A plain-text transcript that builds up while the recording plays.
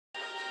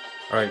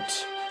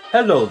Alright,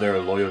 hello there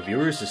loyal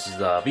viewers, this is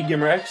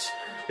VGamerX.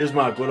 Here's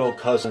my good old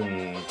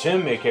cousin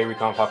Tim, aka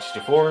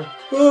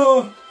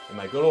ReconFox64. And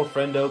my good old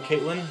friendo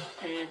Kaitlyn.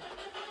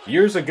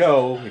 Years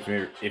ago,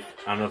 if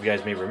I don't know if you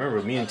guys may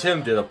remember, me and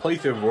Tim did a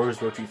playthrough of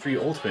Orochi 3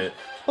 Ultimate,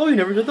 but we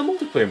never did the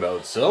multiplayer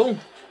mode, so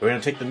we're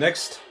going to take the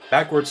next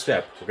backward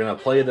step. We're going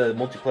to play the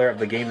multiplayer of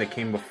the game that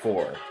came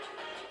before.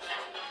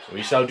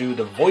 We shall do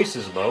the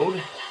voices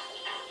mode.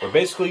 We're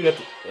basically going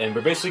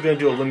to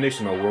do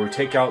elimination mode, where we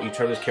take out each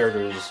other's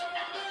characters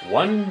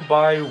one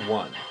by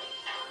one.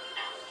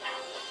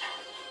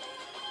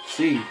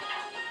 See.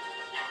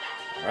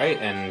 Alright,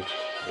 and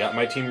got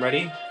my team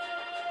ready.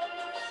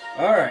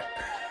 Alright.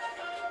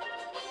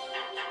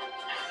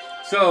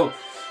 So,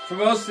 for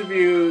most of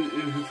you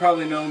who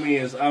probably know me,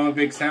 as I'm a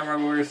big Samurai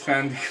Warriors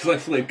fan because I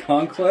played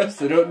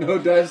Conquest. I don't know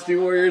Dynasty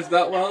Warriors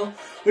that well,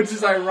 which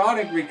is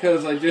ironic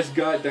because I just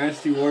got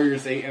Dynasty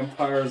Warriors 8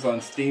 Empires on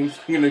Steam,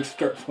 so I'm going to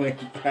start playing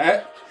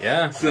that.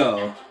 Yeah.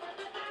 So,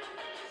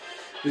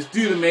 let's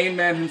do the main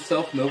man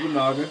himself,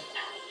 Nobunaga.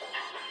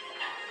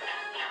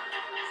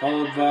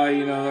 Followed by,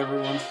 you know,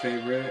 everyone's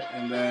favorite.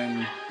 And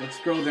then, let's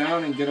scroll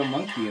down and get a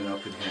monkey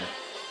up in here.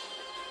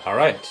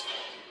 Alright.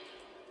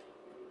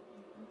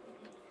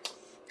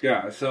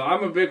 Yeah, so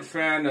I'm a big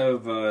fan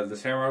of the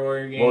Samurai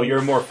Warrior games. Well,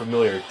 you're more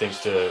familiar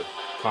thanks to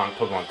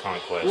Pokemon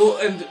Conquest. Well,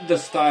 and the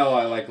style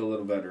I like a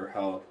little better,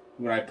 how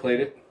when I played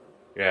it.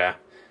 Yeah.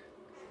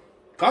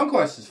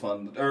 Conquest is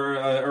fun,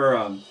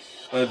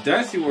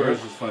 Dynasty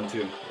Warriors is fun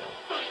too.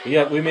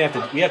 Yeah, we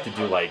have to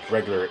do like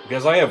regular,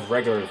 because I have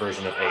regular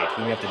version of 8.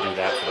 We may have to do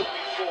that for the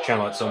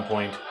channel at some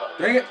point.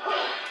 Dang it!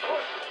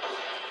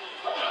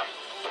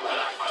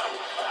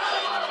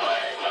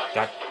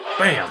 God,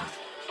 bam!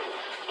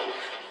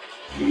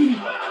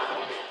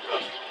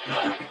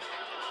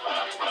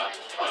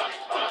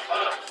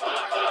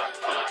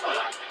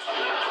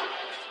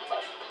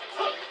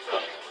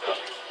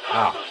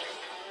 Ow.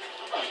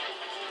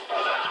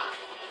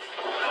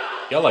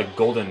 Got like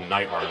golden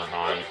knight armor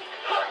on.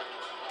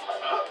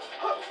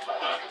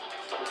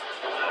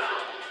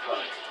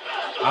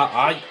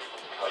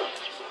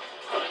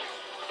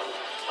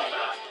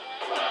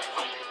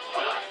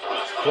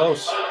 It's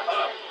close.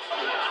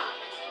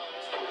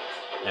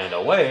 And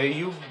away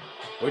you...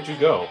 Where'd you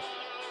go?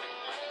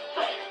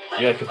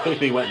 Yeah,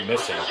 completely went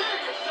missing. Is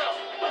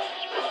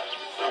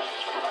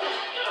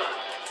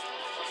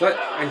that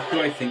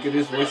who I think it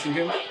is voicing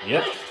him?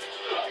 Yep.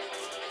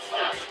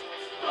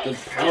 The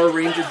Power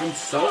Ranger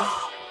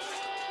himself?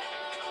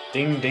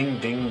 Ding, ding,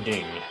 ding,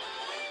 ding.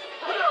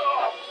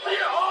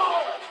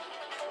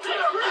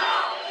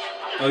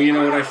 Oh, you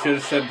know what I should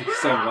have said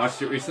because I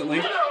watched it recently?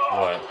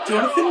 What?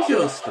 Jonathan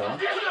Joestar.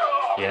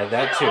 Yeah,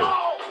 that too.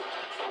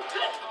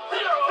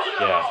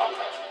 Yeah.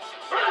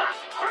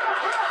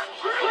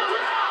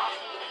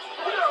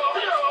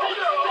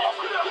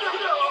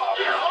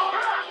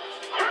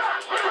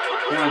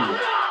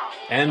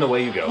 And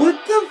away you go.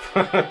 What the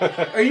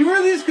f- Are you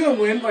really just gonna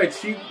win by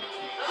cheap?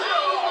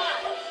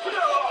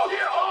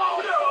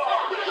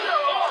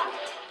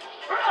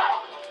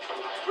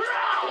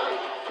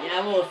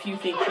 Yeah, well, if you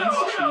think he's cheap.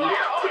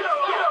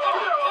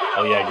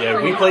 Oh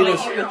yeah, we played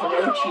this. With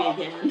Orochi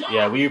again.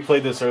 Yeah, we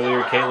played this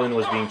earlier. Kaitlyn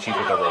was being cheap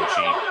with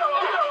Orochi.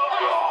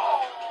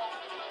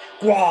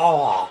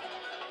 Gwah!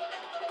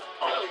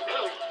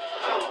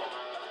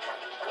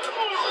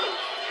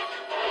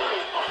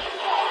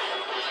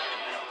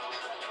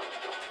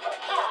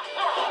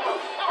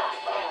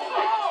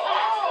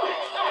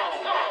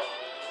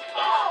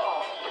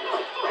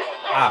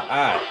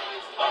 Ah.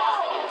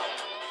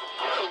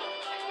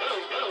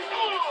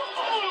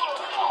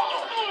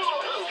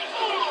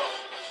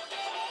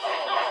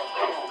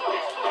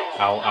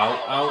 Ow, ow,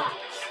 ow.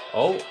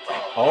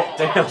 Oh,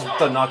 damn,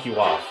 to knock you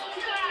off.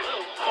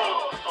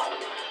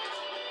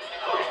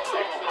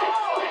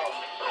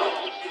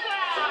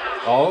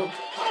 Oh,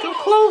 too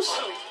close.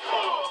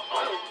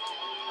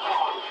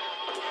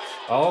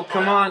 Oh,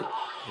 come on.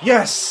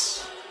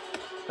 Yes!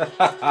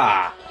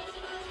 I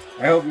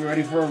hope you're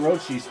ready for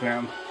Orochi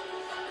spam.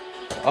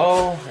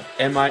 Oh,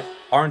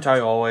 aren't I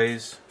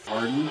always?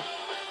 Pardon?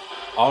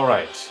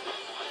 Alright.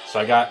 So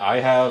I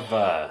have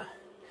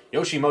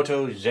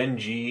Yoshimoto,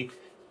 Zenji,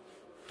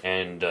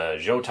 and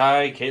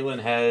Jotai. Kaitlyn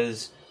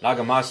has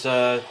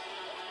Nagamasa,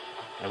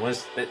 and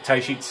what's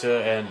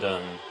Taishitsu, and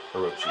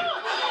Orochi.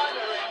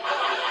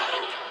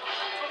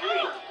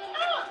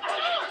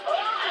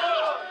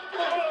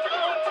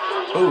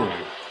 Boom.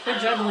 They're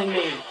juggling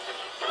me.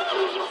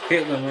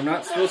 Kaitlyn, we're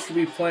not supposed to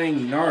be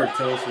playing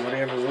Naruto, so why do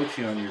you have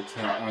Orochi on your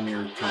team?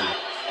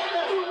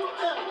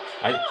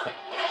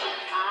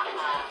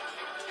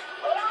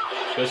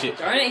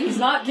 Darn it, he's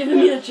not giving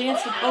me the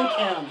chance to poke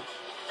him.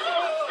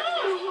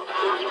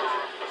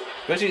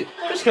 Especially,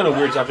 it's kind of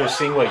weird after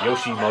seeing what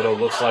Yoshimoto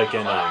looks like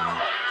in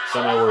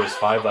Samurai Warriors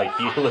 5. Like,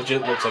 he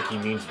legit looks like he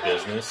means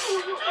business.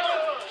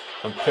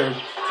 Compared to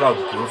how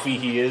goofy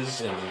he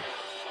is in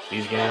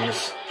these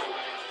games.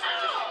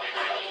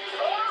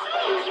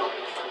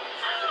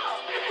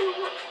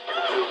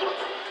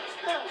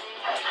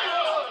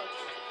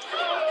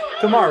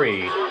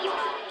 Kamari.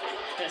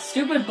 That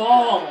stupid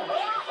ball.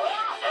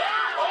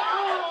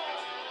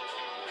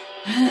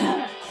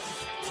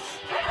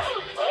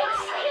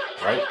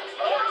 Right?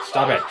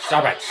 Stop it!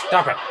 Stop it!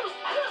 Stop it!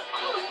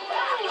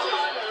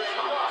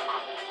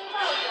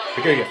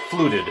 You're gonna get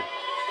fluted.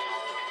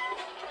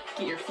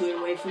 Get your flute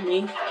away from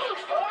me.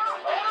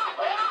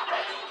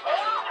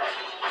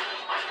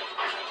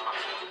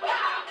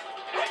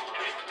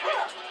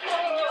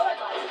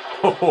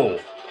 Oh,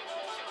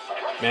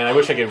 man, I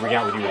wish I could ring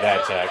out with you with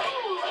that attack.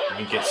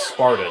 You get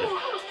sparted.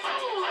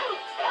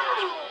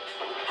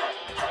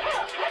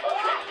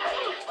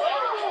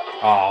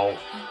 Oh,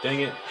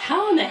 dang it.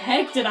 How in the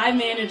heck did I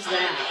manage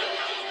that?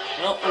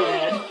 Well, I'm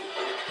dead.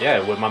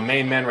 Yeah, with my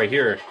main man right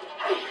here.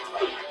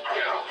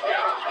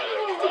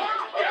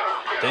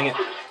 Dang it.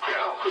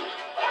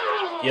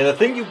 Yeah, the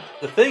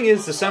thing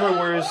is, the Samurai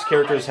Warriors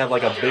characters have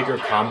like a bigger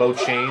combo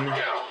chain.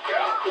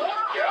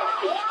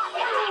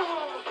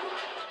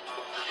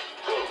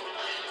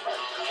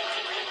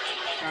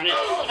 Darn it.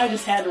 I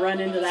just had to run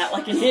into that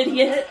like an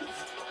idiot.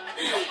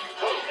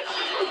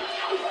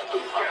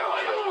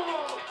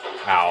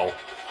 Ow.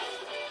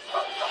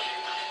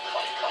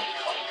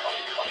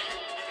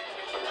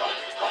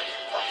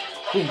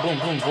 Boom, boom,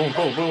 boom, boom,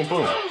 boom, boom,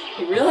 boom.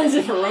 You realize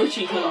if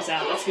Orochi comes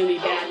out, that's gonna be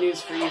bad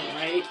news for you,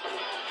 right?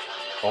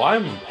 Oh,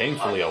 I'm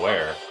painfully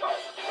aware.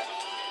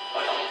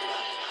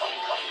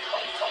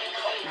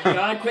 My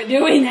God, quit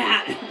doing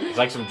that! It's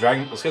like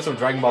let's get some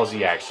Dragon Ball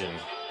Z action.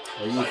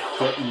 Are you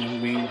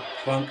threatening me,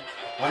 punk?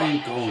 I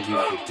ain't going to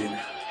you for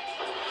dinner.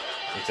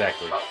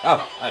 Exactly.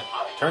 Oh,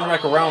 turn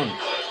back around.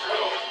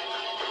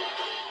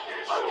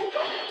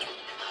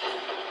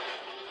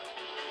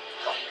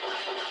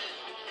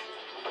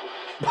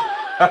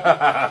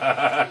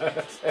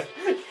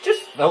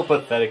 Just fell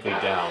pathetically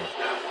down.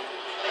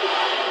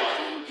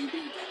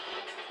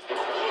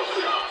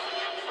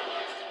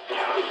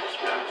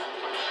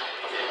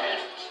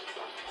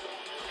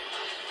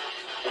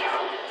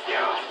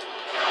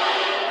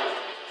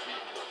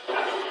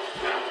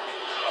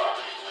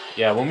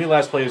 Yeah, when we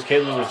last played,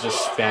 Kaitlyn was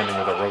just spamming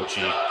with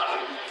Orochi.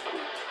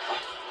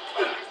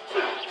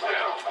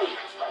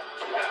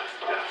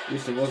 At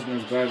least it wasn't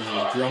as bad as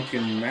a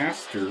drunken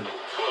master.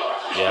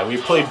 Yeah, we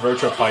played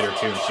Virtua Fighter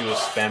 2 and she was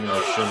spamming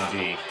with Shun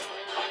D.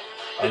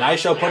 And I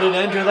shall put an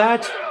end to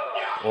that,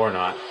 or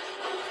not.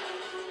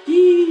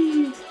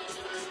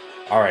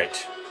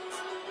 Alright.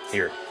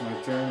 Here.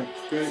 My turn.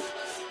 Good.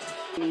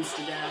 Means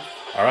to death.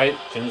 Alright,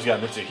 Tim's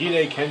got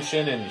Mitsuhide,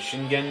 Kenshin, and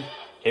Shingen.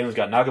 Kaitlyn's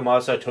got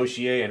Nagamasa,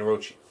 Toshie, and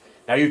Orochi.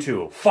 Now you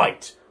two,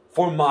 fight!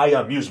 For my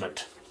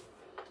amusement.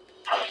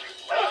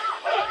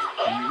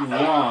 You're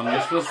wrong.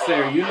 You're supposed to say,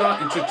 are you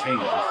not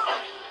entertainers?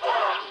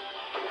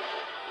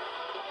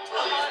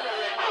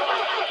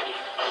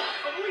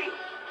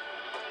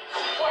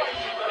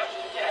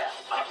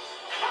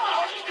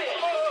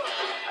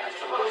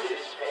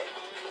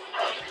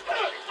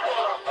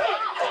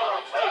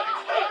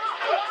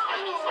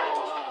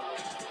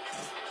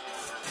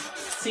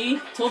 See?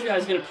 Told you I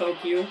was gonna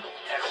poke you.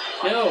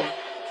 No.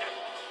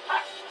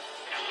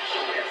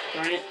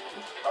 Darn it.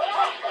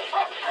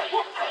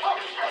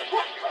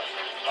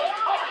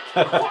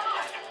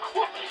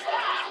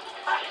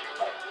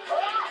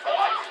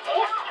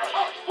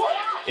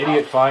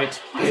 Idiot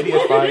fight.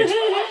 Idiot fight.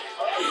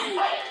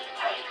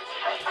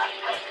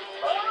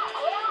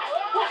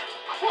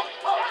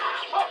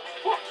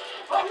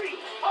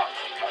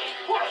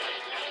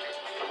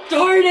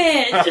 Darn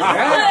it!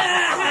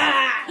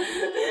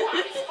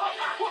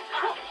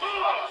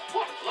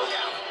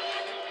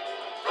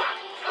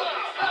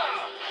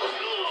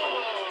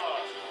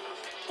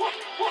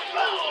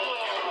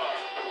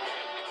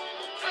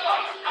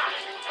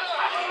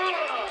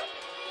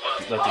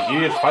 Let the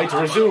idiot fight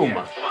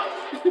resume.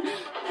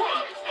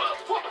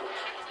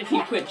 If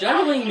you quit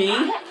juggling me...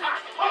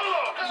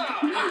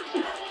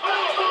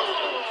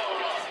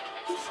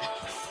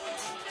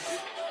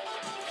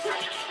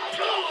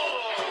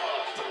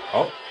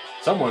 Oh,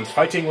 someone's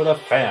fighting with a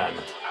fan.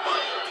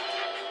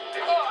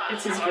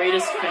 It's his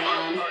greatest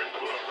fan.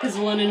 His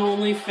one and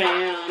only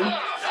fan.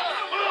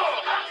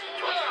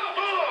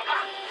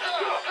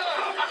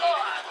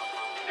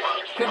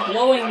 Quit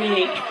blowing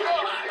me.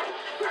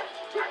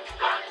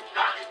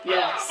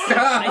 Yes,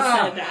 I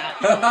said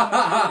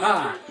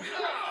that.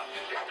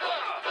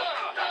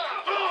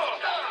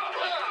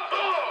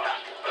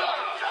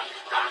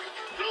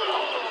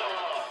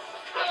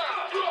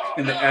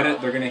 In the edit,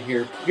 they're gonna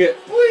hear,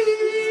 "Get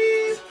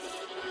please."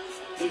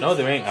 No,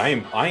 there ain't. I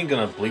ain't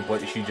gonna bleep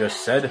what she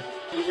just said.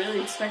 You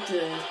really expect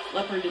a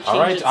leopard to change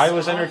Alright, its I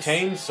was spots?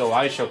 entertained, so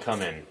I shall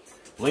come in.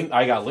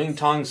 I got Ling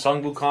Tong,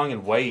 Sung Wukong,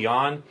 and Wei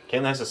Yan.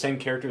 Kaitlyn has the same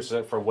characters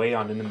except for Wei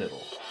Yan in the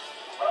middle.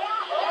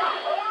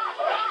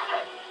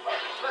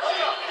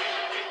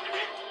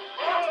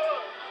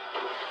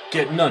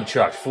 Get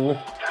nunchucked, fool.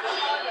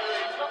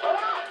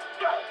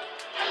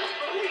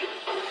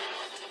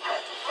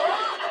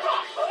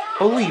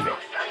 Believe it.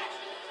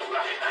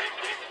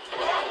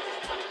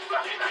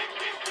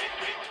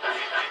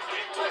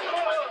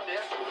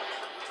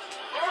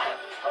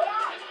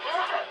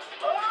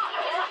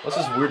 What's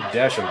this weird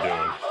dash I'm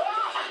doing?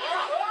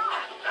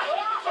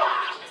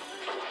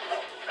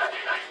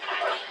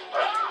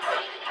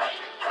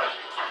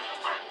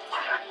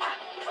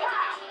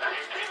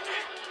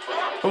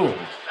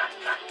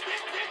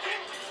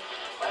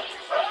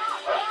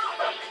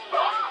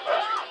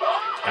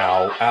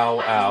 Ow, ow,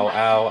 ow,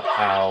 ow,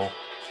 ow.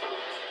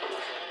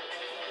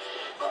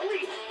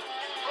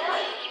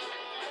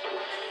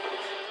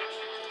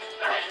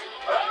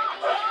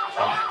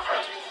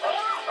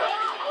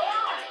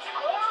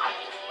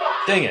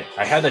 Dang it,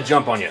 I had to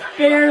jump on you.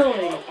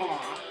 Barely.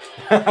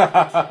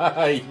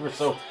 Aw.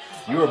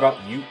 you were about,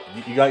 you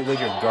got to let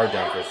your guard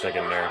down for a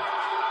second there.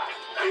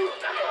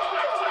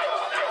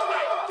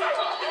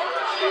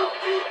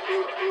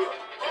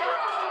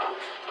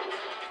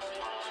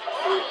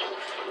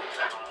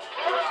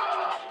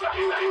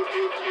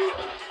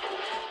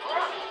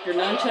 Your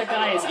nunchuck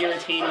guy is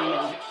irritating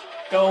me.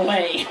 Go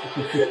away.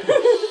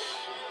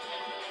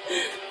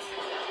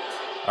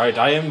 Alright,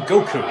 I am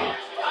Goku.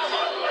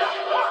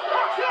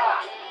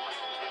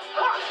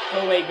 Go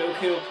away,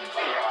 Goku.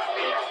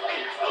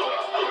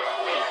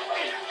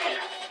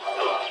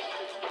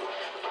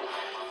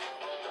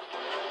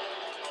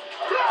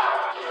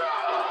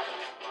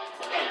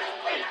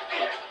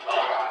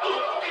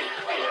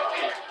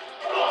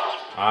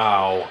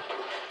 Ow.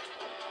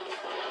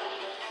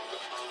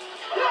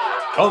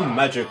 Come,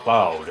 Magic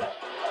Cloud.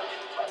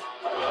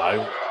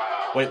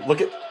 Wait,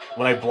 look at...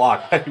 When I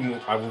block, I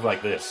move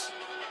like this.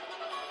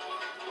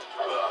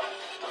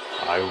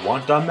 I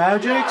want a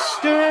magic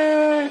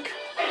stick!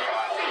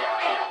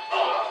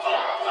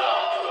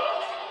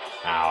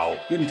 Ow.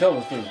 Couldn't tell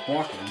if it was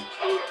blocking.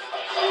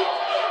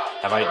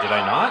 Did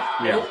I not?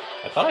 Yeah.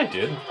 I thought I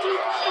did.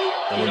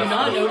 Did you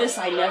not notice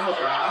I never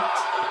blocked?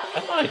 I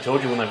thought I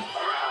told you when I...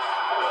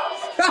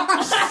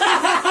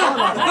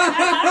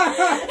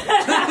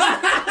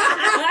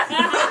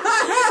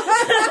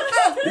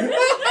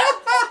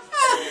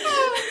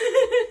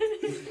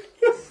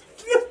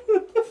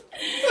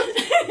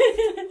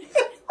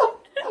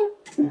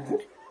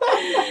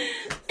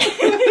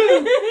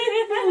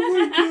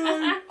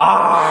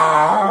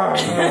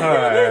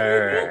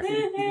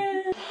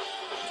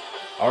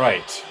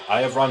 Alright,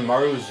 I have run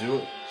Maru,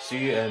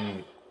 Zuzi,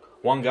 and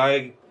one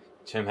guy.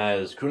 Tim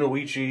has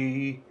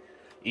Kunoichi,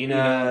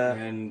 Ina,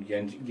 and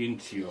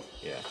Ginchio.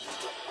 Yeah.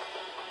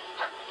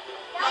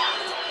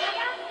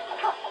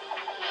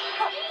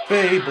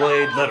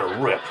 Beyblade, let her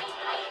rip.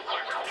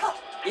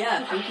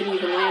 Yeah, if we can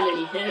even land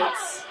any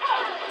hits.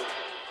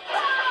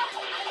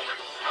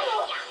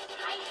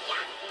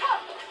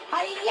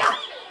 Hiya!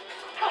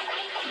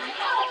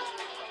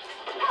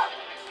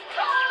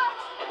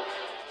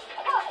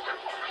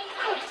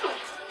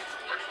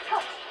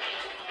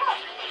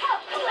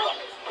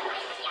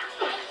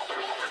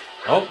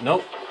 Oh,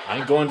 nope. I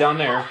ain't going down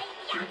there.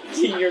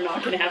 You're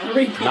not gonna have a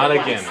repeat. Not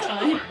again.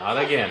 Time. Not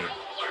again.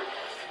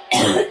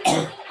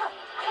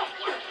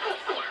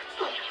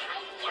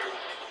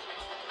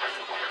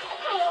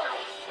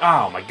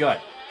 Ow, my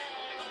gut.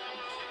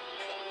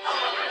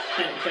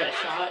 Got a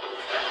shot.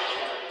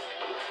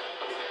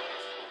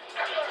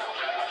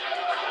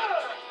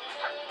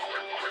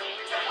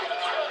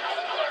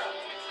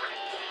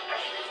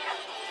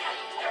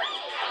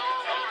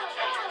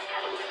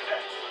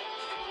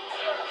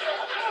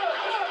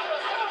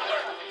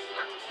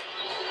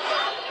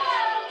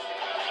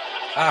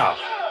 Ow.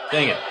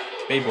 Dang it.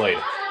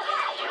 Beyblade.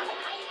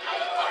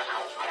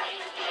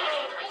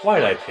 Why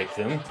did I pick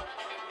them?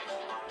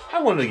 I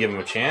wanted to give him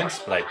a chance,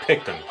 but I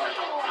picked him.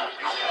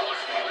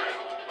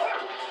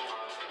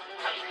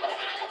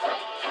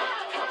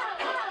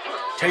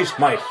 Taste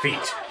my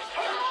feet.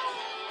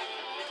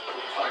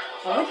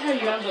 I like how you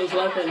have those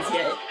weapons,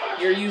 yet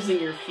you're using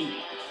your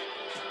feet.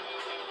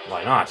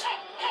 Why not?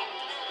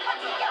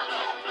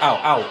 Ow,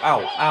 ow,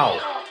 ow, ow.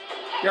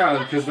 Yeah,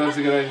 because that's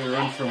a good idea to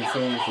run from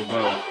someone with a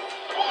bow.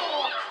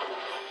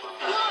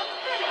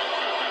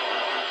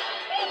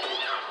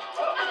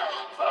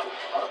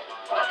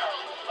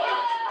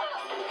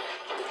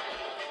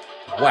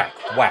 Whack,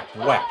 whack,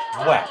 whack,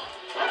 whack.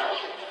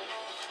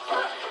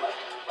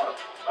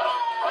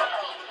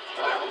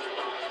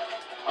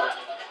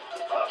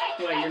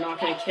 What, you're not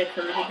gonna kick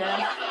her to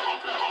death?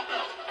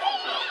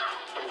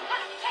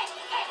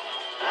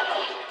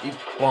 Eat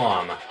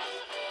bomb.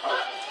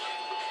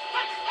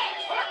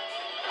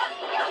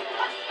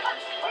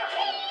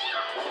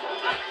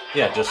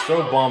 Yeah, just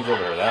throw bombs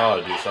over her. That ought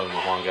to do something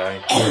with one guy.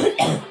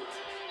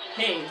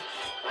 Hey,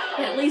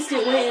 at least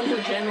it went in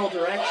her general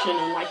direction,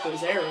 unlike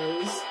those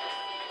arrows.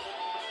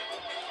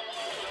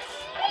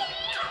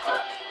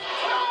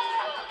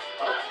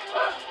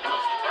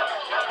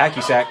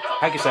 Hacky sack,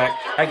 hacky sack,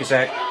 hacky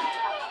sack.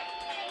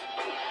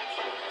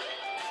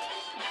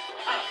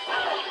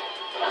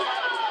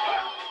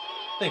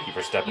 Thank you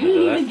for stepping You into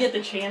didn't that. even get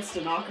the chance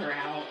to knock her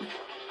out.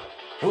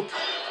 Whoop.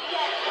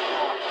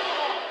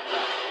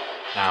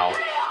 Ow.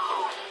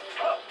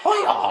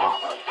 Hoya!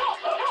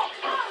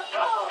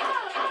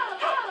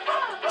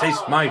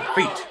 Taste my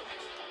feet.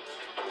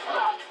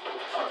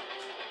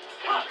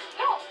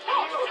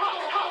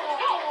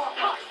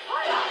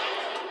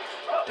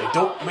 They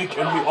don't make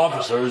enemy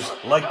officers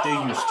like they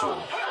used to.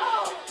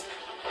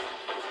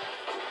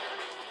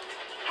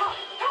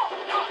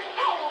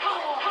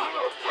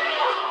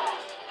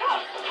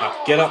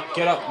 Get up,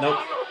 get up. Nope.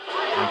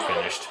 I'm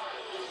finished.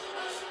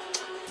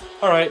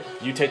 Alright,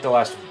 you take the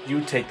last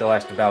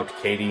bout,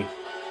 Katie.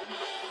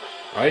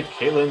 Alright,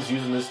 Kaitlyn's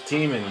using this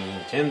team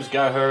and Tim's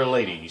got her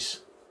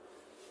ladies.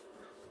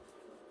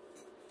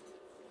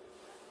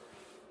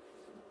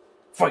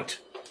 Fight!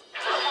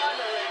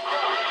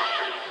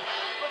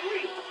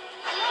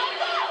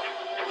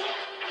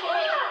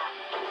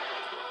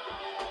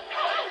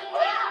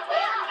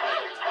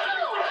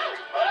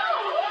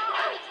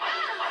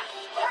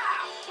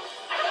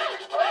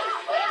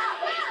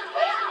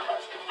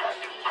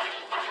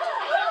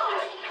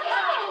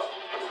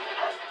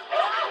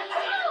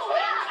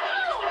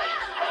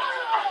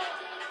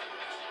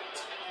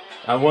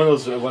 One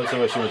of those,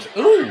 somebody she went,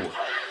 ooh!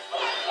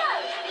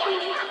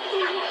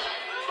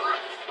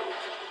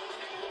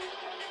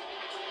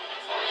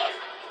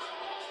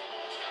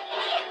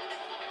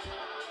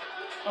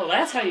 Oh,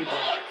 that's how you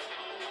block.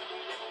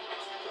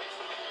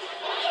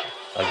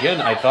 Again,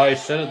 I thought I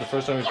said it the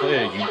first time we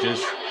played it. You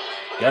just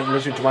haven't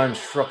listened to my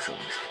instructions.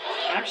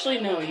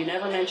 Actually, no, you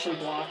never mentioned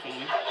blocking.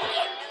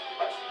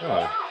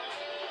 Oh.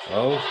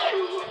 Well,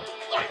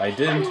 if I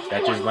didn't,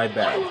 that is my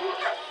bad.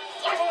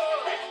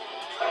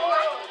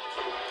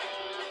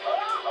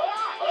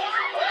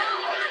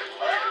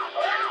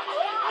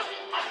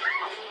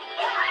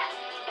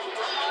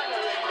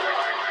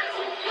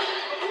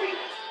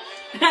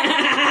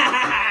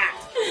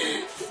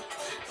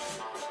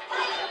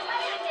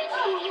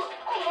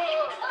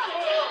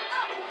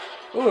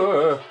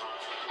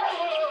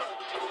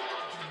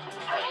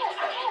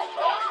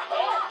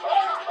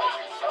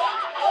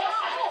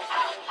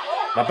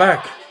 My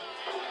back.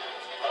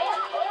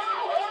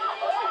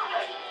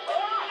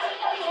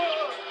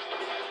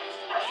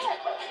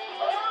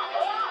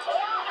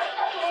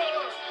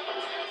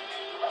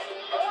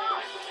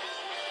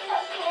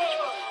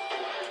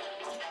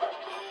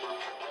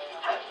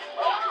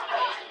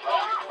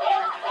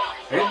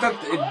 I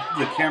thought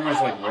the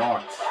camera's like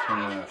locked in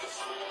a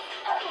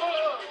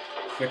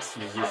fixed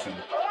position.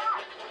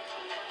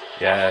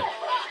 Yeah.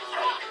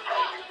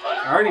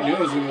 I already knew I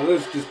was gonna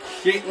lose because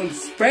Kaitlyn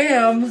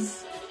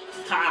spams.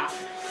 Ha!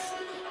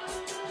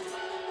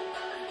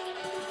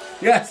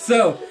 Yeah,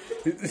 so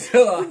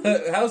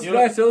how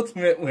Smash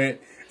Ultimate went.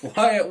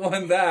 Wyatt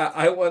won that.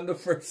 I won the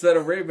first set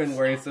of Raven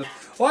where he says,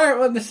 Wyatt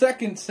won the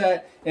second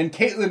set, and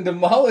Kaitlyn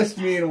demolished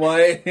me and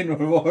Wyatt in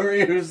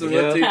Warriors of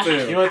Yeah. 2.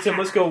 You know what, Tim?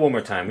 Let's go one more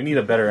time. We need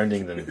a better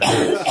ending than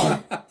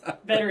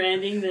that. Better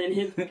ending than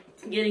him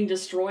getting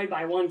destroyed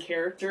by one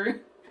character.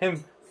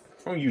 Him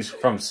from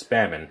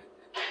spamming.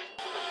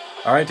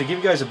 Alright, to give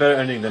you guys a better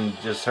ending than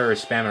just her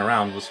spamming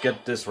around, let's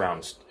get this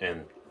round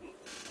in.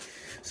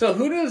 So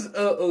who does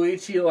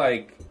Orochi,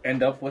 like,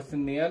 end up with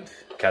in the end?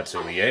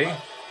 Katsuie.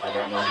 I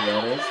don't know who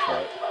that is,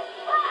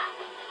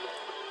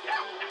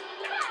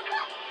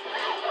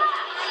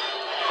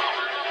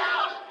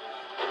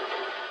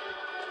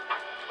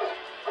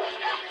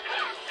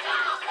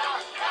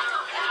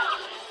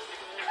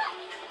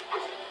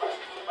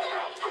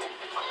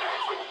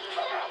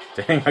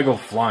 but... Dang, I go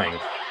flying.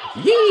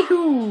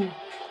 Yee-hoo!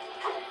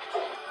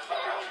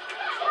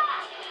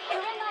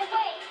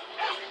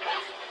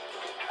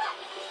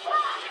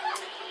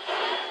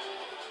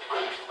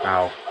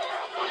 Ow.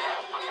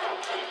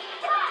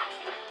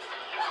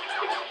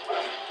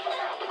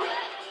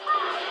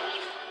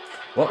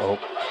 Uh-oh.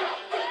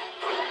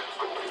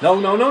 No,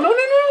 no, no, no,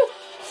 no, no!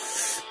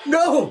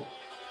 No!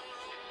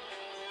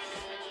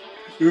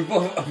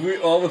 We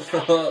almost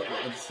fell out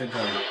at the same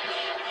time.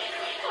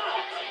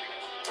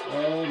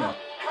 Oh no.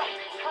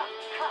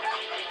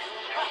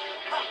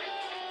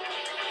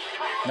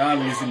 Now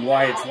I'm using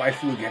Wyatt's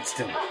waifu against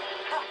him.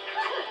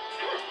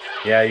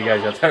 Yeah, you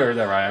guys got heard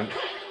that right.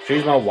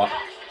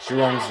 She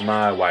runs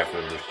my wife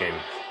in this game.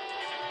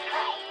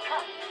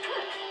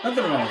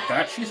 Nothing wrong with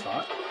that, she's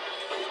hot.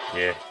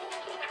 Yeah.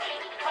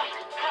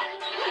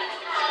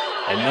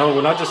 And no,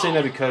 we're not just saying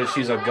that because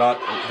she's a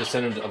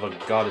descendant of the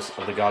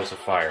goddess of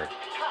fire.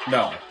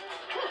 No.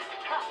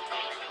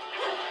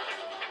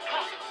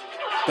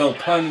 The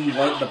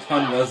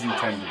pun was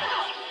intended.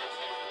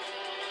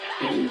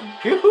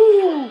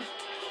 Yoo-hoo!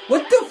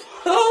 What the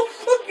how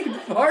fucking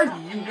far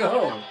do you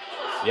go?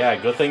 Yeah,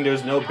 good thing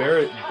there's no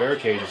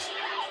barricades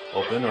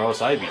open, or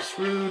else I'd be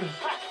screwed.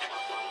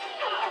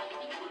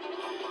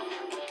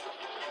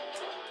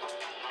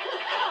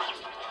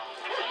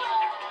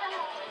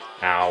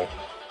 Ow.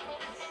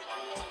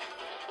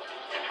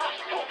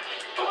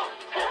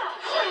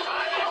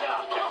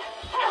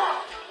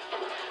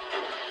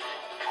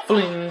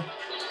 Fling.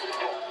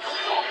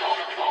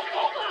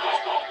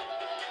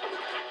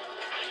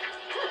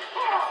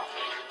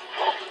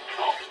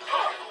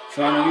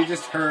 So I know you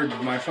just heard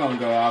my phone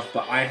go off,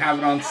 but I have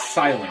it on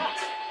silent.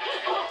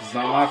 It's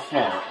not my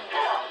fault.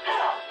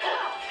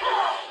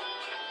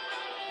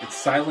 It's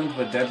silent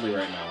but deadly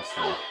right now,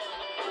 so...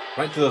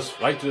 Right to this,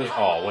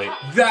 oh, wait.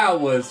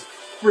 That was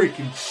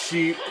freaking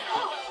cheap.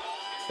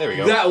 There we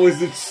go. That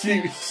was a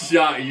cheap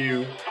shot,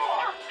 you.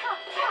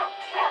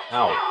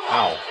 Ow,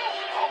 ow.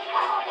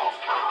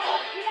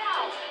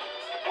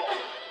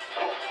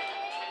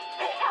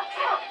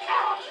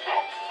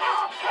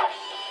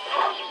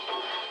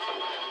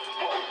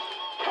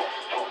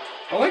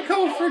 I like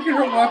how freaking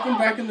her weapon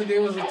back in the day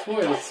was a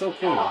toy. That's so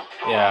cool.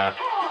 Yeah.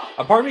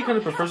 A part of me kind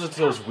of prefers it to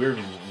those weird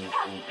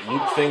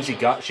loop things she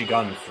got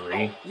in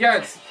 3. Yeah,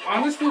 it's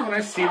honestly when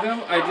I see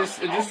them,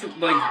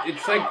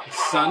 it's like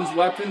Sun's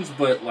weapons,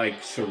 but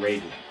like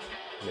serrated.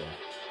 Yeah.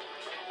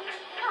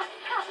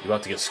 You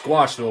about to get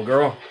squashed, little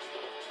girl.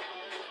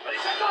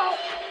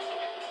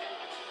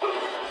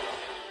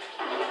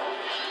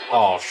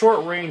 Oh,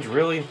 short range,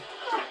 really?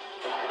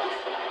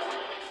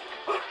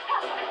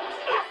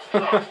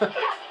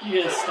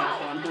 You gotta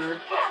stop on her.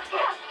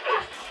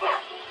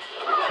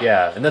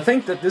 Yeah, and to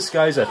think that this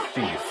guy's a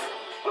thief.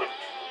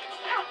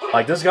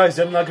 Like, this guy's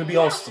definitely not gonna be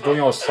going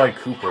all Sly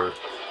Cooper,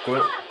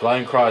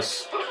 gliding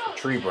across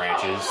tree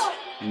branches.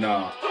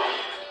 No.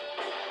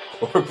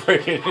 Or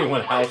breaking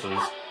anyone's houses.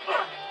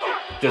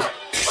 Just...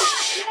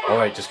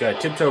 Alright, just gotta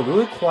tiptoe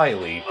really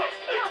quietly.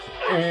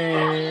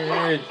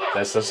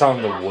 That's the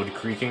sound of the wood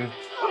creaking.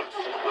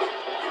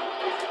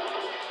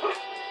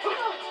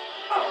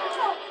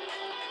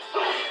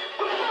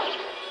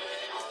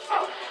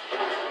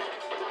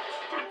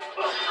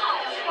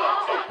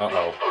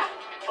 Uh-oh.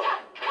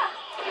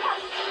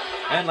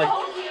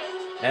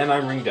 And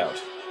I'm ringed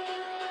out.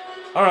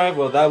 Alright,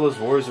 well that was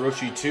Warriors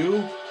Orochi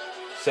 2.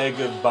 Say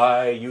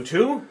goodbye, you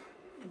two.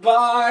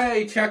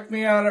 Bye! Check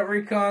me out at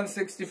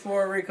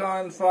Recon64,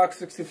 Recon Fox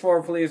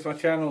 64, please, my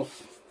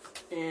channels.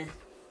 Eh.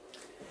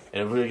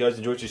 And if you guys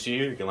enjoyed what you see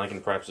here, you can like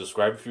and perhaps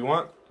subscribe if you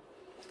want.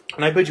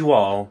 And I bid you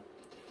all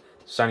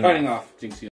signing off. Jinx you.